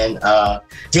 funk, and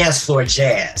dance floor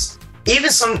jazz,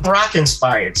 even some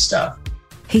rock-inspired stuff.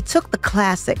 He took the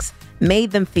classics,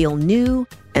 made them feel new,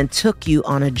 and took you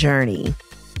on a journey.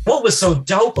 What was so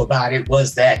dope about it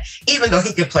was that even though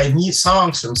he could play new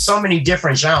songs from so many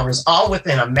different genres, all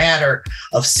within a matter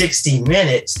of 60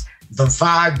 minutes, the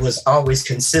vibe was always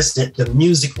consistent. The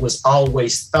music was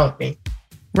always thumping.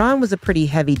 Ron was a pretty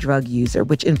heavy drug user,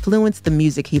 which influenced the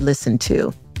music he listened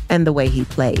to and the way he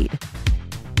played.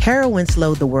 Heroin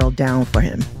slowed the world down for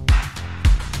him.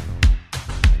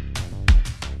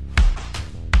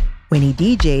 When he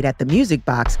DJ'd at the Music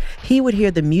Box, he would hear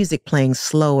the music playing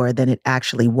slower than it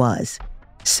actually was.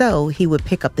 So he would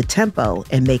pick up the tempo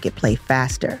and make it play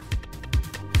faster.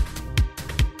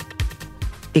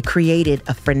 It created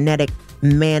a frenetic,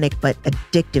 manic, but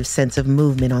addictive sense of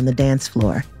movement on the dance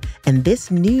floor. And this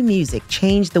new music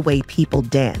changed the way people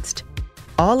danced.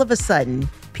 All of a sudden,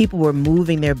 people were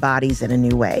moving their bodies in a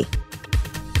new way.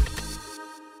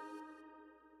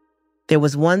 There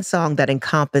was one song that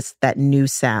encompassed that new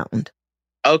sound.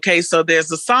 Okay, so there's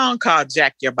a song called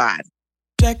Jack Your Body.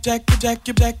 Jack your body, jack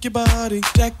your body, jack your body,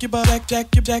 jack your body,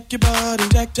 jack your body,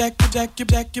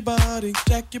 jack your body.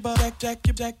 Jack your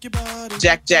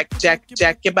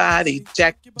body,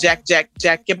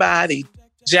 jack your body.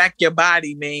 Jack your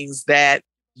body means that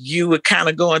you would kind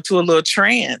of go into a little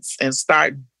trance and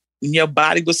your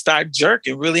body would start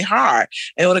jerking really hard.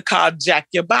 And it would have called Jack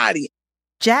Your Body.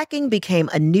 Jacking became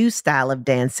a new style of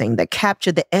dancing that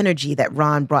captured the energy that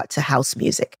Ron brought to house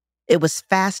music. It was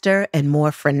faster and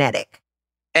more frenetic.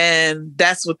 And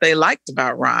that's what they liked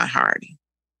about Ron Hardy.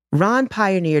 Ron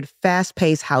pioneered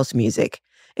fast-paced house music,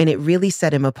 and it really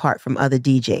set him apart from other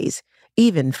DJs,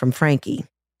 even from Frankie.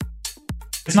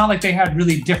 It's not like they had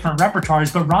really different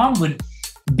repertoires, but Ron would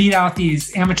beat out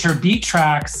these amateur beat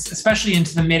tracks, especially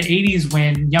into the mid-'80s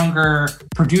when younger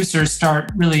producers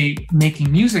start really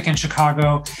making music in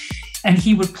Chicago. And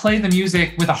he would play the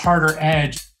music with a harder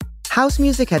edge. House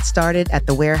music had started at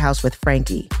the Warehouse with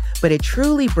Frankie, but it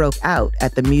truly broke out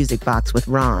at the Music Box with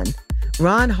Ron.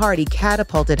 Ron Hardy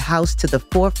catapulted house to the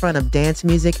forefront of dance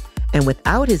music, and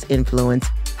without his influence,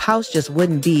 house just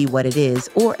wouldn't be what it is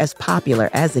or as popular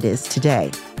as it is today.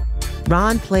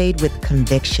 Ron played with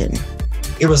conviction.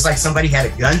 It was like somebody had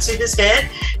a gun to his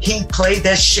head. He played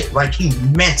that shit like he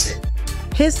meant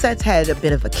it. His sets had a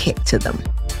bit of a kick to them.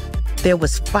 There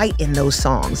was fight in those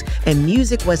songs, and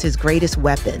music was his greatest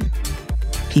weapon.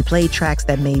 He played tracks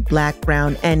that made Black,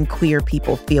 brown, and queer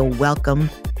people feel welcome.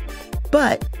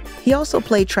 But he also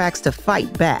played tracks to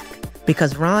fight back,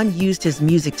 because Ron used his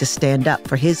music to stand up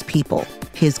for his people,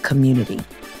 his community.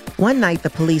 One night, the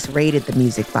police raided the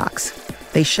music box.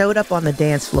 They showed up on the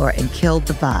dance floor and killed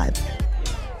the vibe.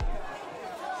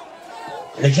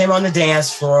 They came on the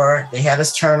dance floor. They had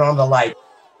us turn on the light.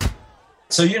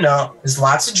 So, there's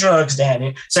lots of drugs down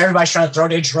there. So everybody's trying to throw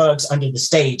their drugs under the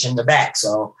stage in the back.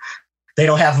 So they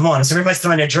don't have them on. So everybody's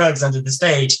throwing their drugs under the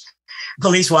stage.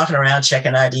 Police walking around,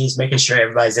 checking IDs, making sure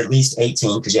everybody's at least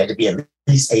 18, because you had to be at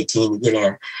least 18 to get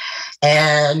in.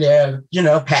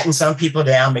 And, patting some people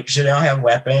down, making sure they don't have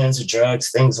weapons or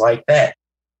drugs, things like that.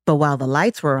 But while the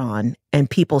lights were on and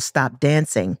people stopped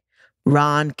dancing,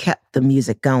 Ron kept the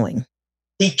music going.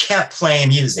 He kept playing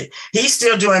music. He's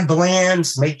still doing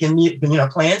blends, making,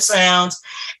 playing sounds.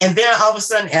 And then all of a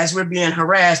sudden, as we're being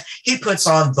harassed, he puts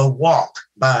on The Walk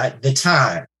by The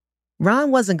Time.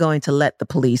 Ron wasn't going to let the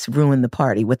police ruin the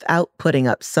party without putting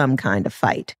up some kind of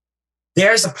fight.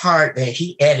 There's a part that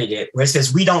he edited where it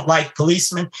says, "We don't like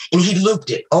policemen," and he looped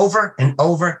it over and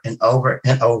over and over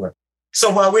and over.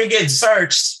 So while we're getting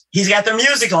searched, he's got the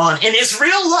music on, and it's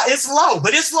real low. It's low,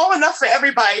 but it's low enough for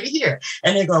everybody to hear.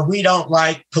 And they go, "We don't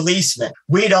like policemen.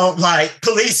 We don't like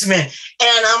policemen."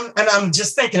 And I'm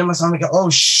just thinking to myself,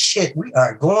 "Oh shit, we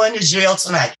are going to jail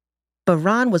tonight." But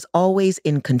Ron was always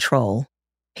in control.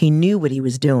 He knew what he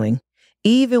was doing,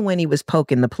 even when he was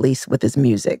poking the police with his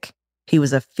music. He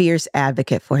was a fierce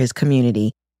advocate for his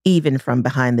community, even from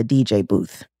behind the DJ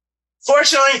booth.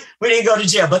 Fortunately, we didn't go to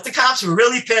jail, but the cops were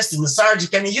really pissed, and the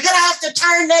sergeant came in, "You're going to have to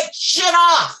turn that shit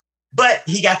off." But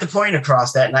he got the point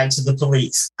across that night to the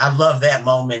police. I love that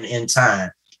moment in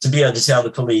time, to be able to tell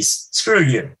the police, "Screw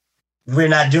you. We're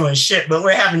not doing shit, but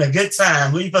we're having a good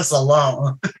time. Leave us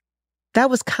alone." That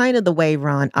was kind of the way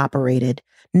Ron operated.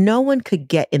 No one could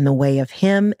get in the way of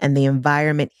him and the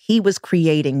environment he was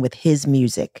creating with his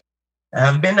music.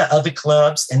 I've been to other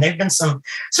clubs, and they've been some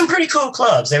pretty cool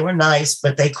clubs. They were nice,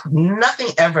 but nothing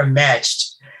ever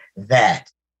matched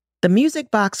that. The Music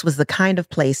Box was the kind of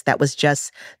place that was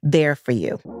just there for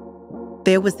you.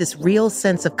 There was this real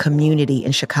sense of community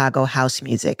in Chicago house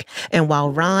music. And while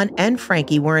Ron and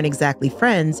Frankie weren't exactly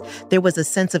friends, there was a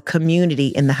sense of community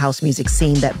in the house music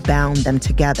scene that bound them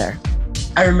together.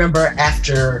 I remember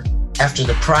after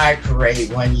the Pride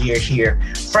Parade one year here,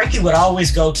 Frankie would always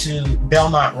go to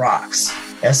Belmont Rocks.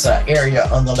 That's an area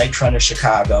on the lakefront of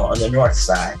Chicago on the north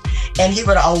side. And he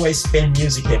would always spin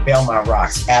music at Belmont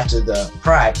Rocks after the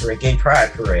Pride Parade, Gay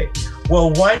Pride Parade.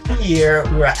 Well, one year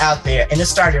we were out there and it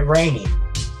started raining.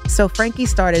 So Frankie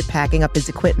started packing up his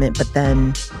equipment, but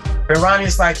then...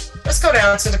 Ronnie's like, "Let's go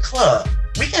down to the club.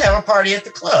 We can have a party at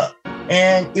the club."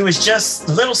 And it was just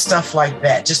little stuff like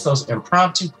that, just those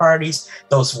impromptu parties,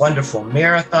 those wonderful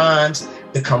marathons,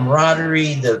 the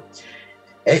camaraderie,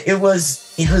 it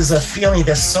was a feeling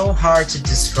that's so hard to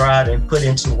describe and put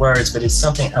into words, but it's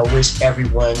something I wish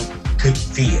everyone could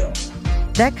feel.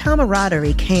 That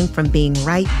camaraderie came from being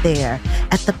right there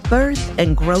at the birth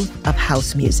and growth of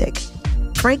house music.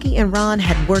 Frankie and Ron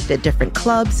had worked at different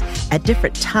clubs at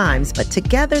different times, but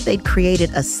together they'd created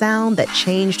a sound that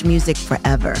changed music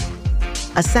forever.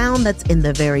 A sound that's in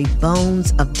the very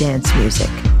bones of dance music.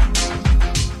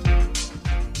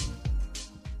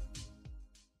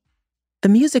 The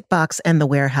Music Box and the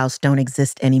Warehouse don't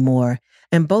exist anymore,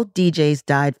 and both DJs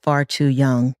died far too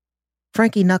young.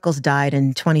 Frankie Knuckles died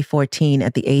in 2014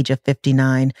 at the age of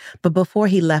 59, but before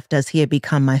he left us, he had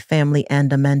become my family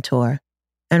and a mentor.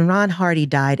 And Ron Hardy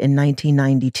died in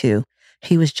 1992.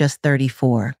 He was just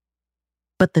 34.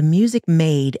 But the music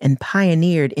made and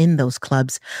pioneered in those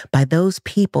clubs by those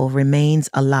people remains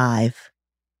alive.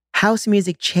 House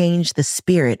music changed the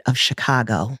spirit of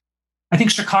Chicago. I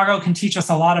think Chicago can teach us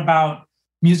a lot about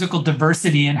musical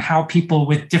diversity and how people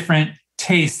with different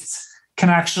tastes can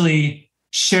actually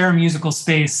share musical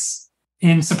space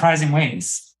in surprising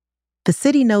ways. The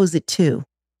city knows it too.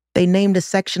 They named a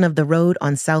section of the road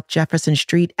on South Jefferson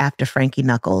Street after Frankie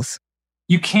Knuckles.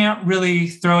 You can't really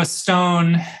throw a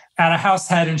stone at a house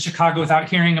head in Chicago without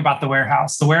hearing about the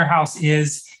Warehouse. The Warehouse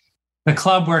is the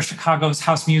club where Chicago's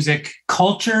house music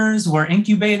cultures were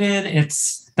incubated.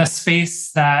 It's the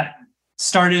space that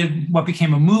started what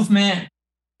became a movement.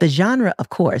 The genre, of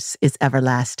course, is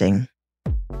everlasting.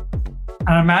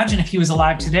 I imagine if he was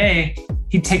alive today,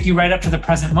 he'd take you right up to the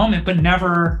present moment, but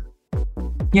never,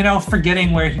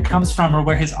 forgetting where he comes from or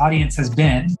where his audience has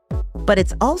been. But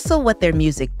it's also what their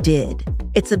music did.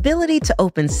 Its ability to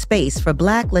open space for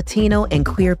Black, Latino, and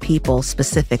queer people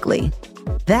specifically.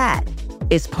 That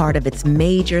is part of its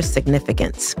major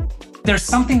significance. There's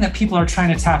something that people are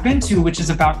trying to tap into, which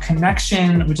is about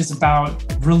connection, which is about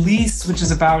release, which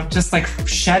is about just like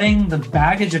shedding the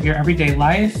baggage of your everyday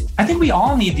life. I think we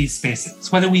all need these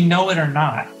spaces, whether we know it or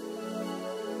not.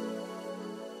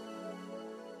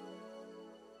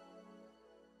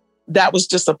 That was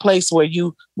just a place where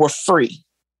you were free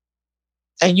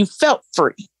and you felt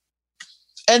free.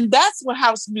 And that's what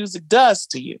house music does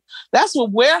to you. That's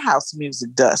what warehouse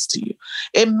music does to you.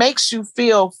 It makes you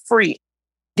feel free.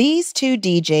 These two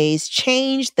DJs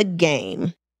changed the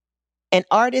game, and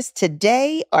artists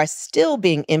today are still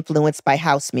being influenced by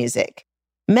house music.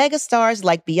 Megastars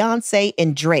like Beyoncé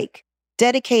and Drake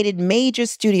dedicated major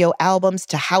studio albums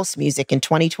to house music in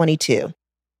 2022.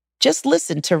 Just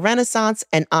listen to Renaissance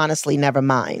and Honestly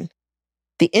Nevermind.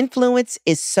 The influence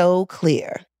is so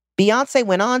clear. Beyoncé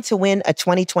went on to win a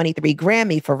 2023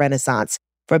 Grammy for Renaissance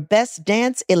for Best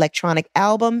Dance Electronic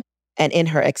Album, and in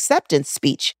her acceptance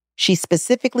speech, she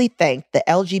specifically thanked the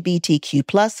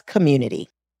LGBTQ+ community.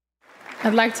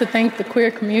 I'd like to thank the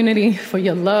queer community for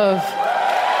your love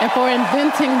and for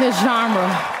inventing this genre.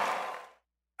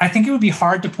 I think it would be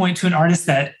hard to point to an artist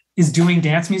that is doing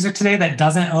dance music today that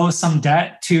doesn't owe some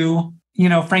debt to,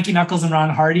 Frankie Knuckles and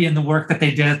Ron Hardy and the work that they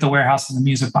did at the Warehouse and the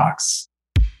Music Box.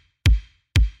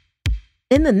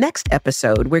 In the next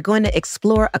episode, we're going to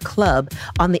explore a club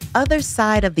on the other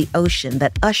side of the ocean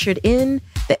that ushered in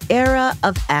the era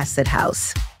of acid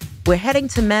house. We're heading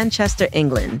to Manchester,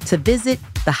 England, to visit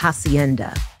the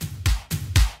Hacienda.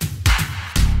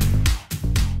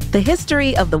 The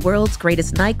history of the world's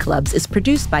greatest nightclubs is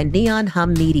produced by Neon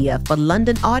Hum Media for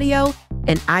London Audio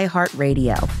and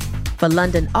iHeartRadio. For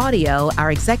London Audio,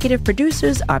 our executive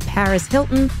producers are Paris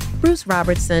Hilton, Bruce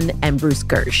Robertson, and Bruce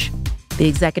Gersh. The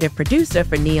executive producer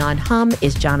for Neon Hum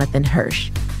is Jonathan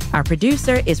Hirsch. Our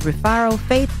producer is Rufaro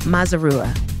Faith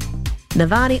Mazarua.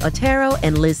 Navani Otero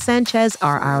and Liz Sanchez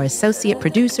are our associate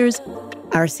producers.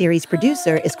 Our series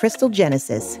producer is Crystal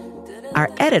Genesis. Our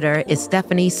editor is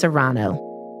Stephanie Serrano.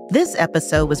 This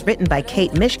episode was written by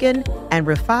Kate Mishkin and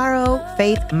Rufaro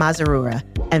Faith Mazarura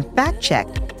and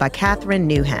fact-checked by Catherine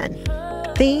Newhan.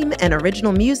 Theme and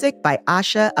original music by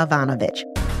Asha Ivanovich.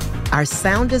 Our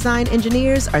sound design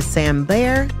engineers are Sam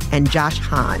Baer and Josh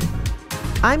Hahn.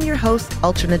 I'm your host,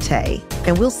 Ultra Nate,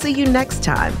 and we'll see you next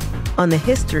time on the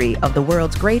history of the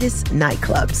world's greatest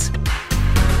nightclubs.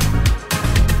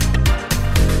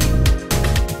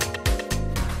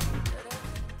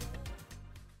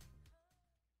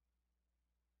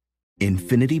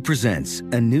 Infiniti presents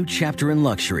a new chapter in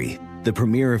luxury, the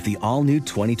premiere of the all-new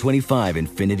 2025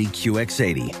 Infiniti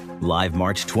QX80, live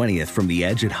March 20th from the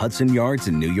Edge at Hudson Yards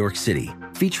in New York City,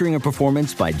 featuring a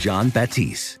performance by John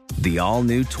Batiste. The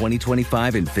all-new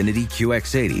 2025 Infiniti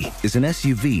QX80 is an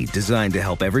SUV designed to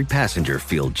help every passenger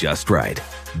feel just right.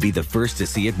 Be the first to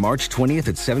see it March 20th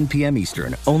at 7 p.m.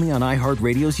 Eastern, only on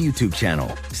iHeartRadio's YouTube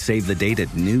channel. Save the date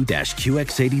at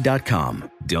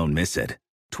new-QX80.com. Don't miss it.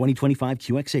 2025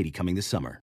 QX80 coming this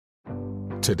summer.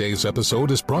 Today's episode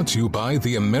is brought to you by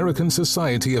the American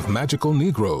Society of Magical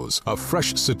Negroes, a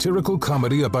fresh satirical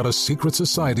comedy about a secret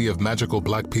society of magical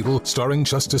black people starring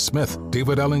Justice Smith,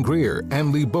 David Alan Grier,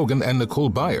 Ann Lee Bogan, and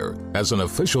Nicole Byer. As an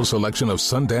official selection of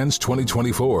Sundance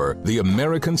 2024, the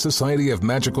American Society of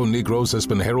Magical Negroes has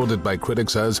been heralded by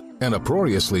critics as an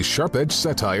uproariously sharp-edged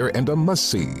satire and a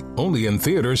must-see. Only in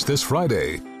theaters this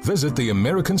Friday. Visit the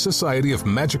American Society of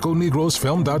Magical Negroes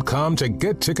Film.com to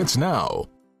get tickets now.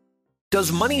 Does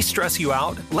money stress you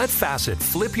out? Let Facet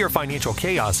flip your financial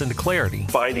chaos into clarity.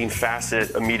 Finding Facet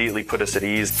immediately put us at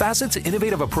ease. Facet's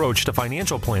innovative approach to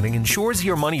financial planning ensures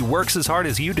your money works as hard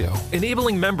as you do,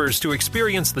 enabling members to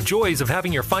experience the joys of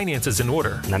having your finances in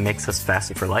order. And that makes us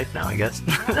Facet for life now, I guess.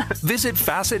 Visit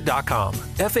Facet.com,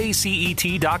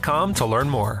 FACET.com to learn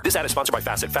more. This ad is sponsored by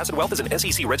Facet. Facet Wealth is an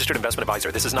SEC registered investment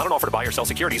advisor. This is not an offer to buy or sell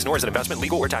securities, nor is it investment,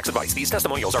 legal, or tax advice. These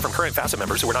testimonials are from current Facet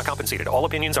members who are not compensated. All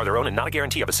opinions are their own and not a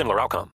guarantee of a similar outcome.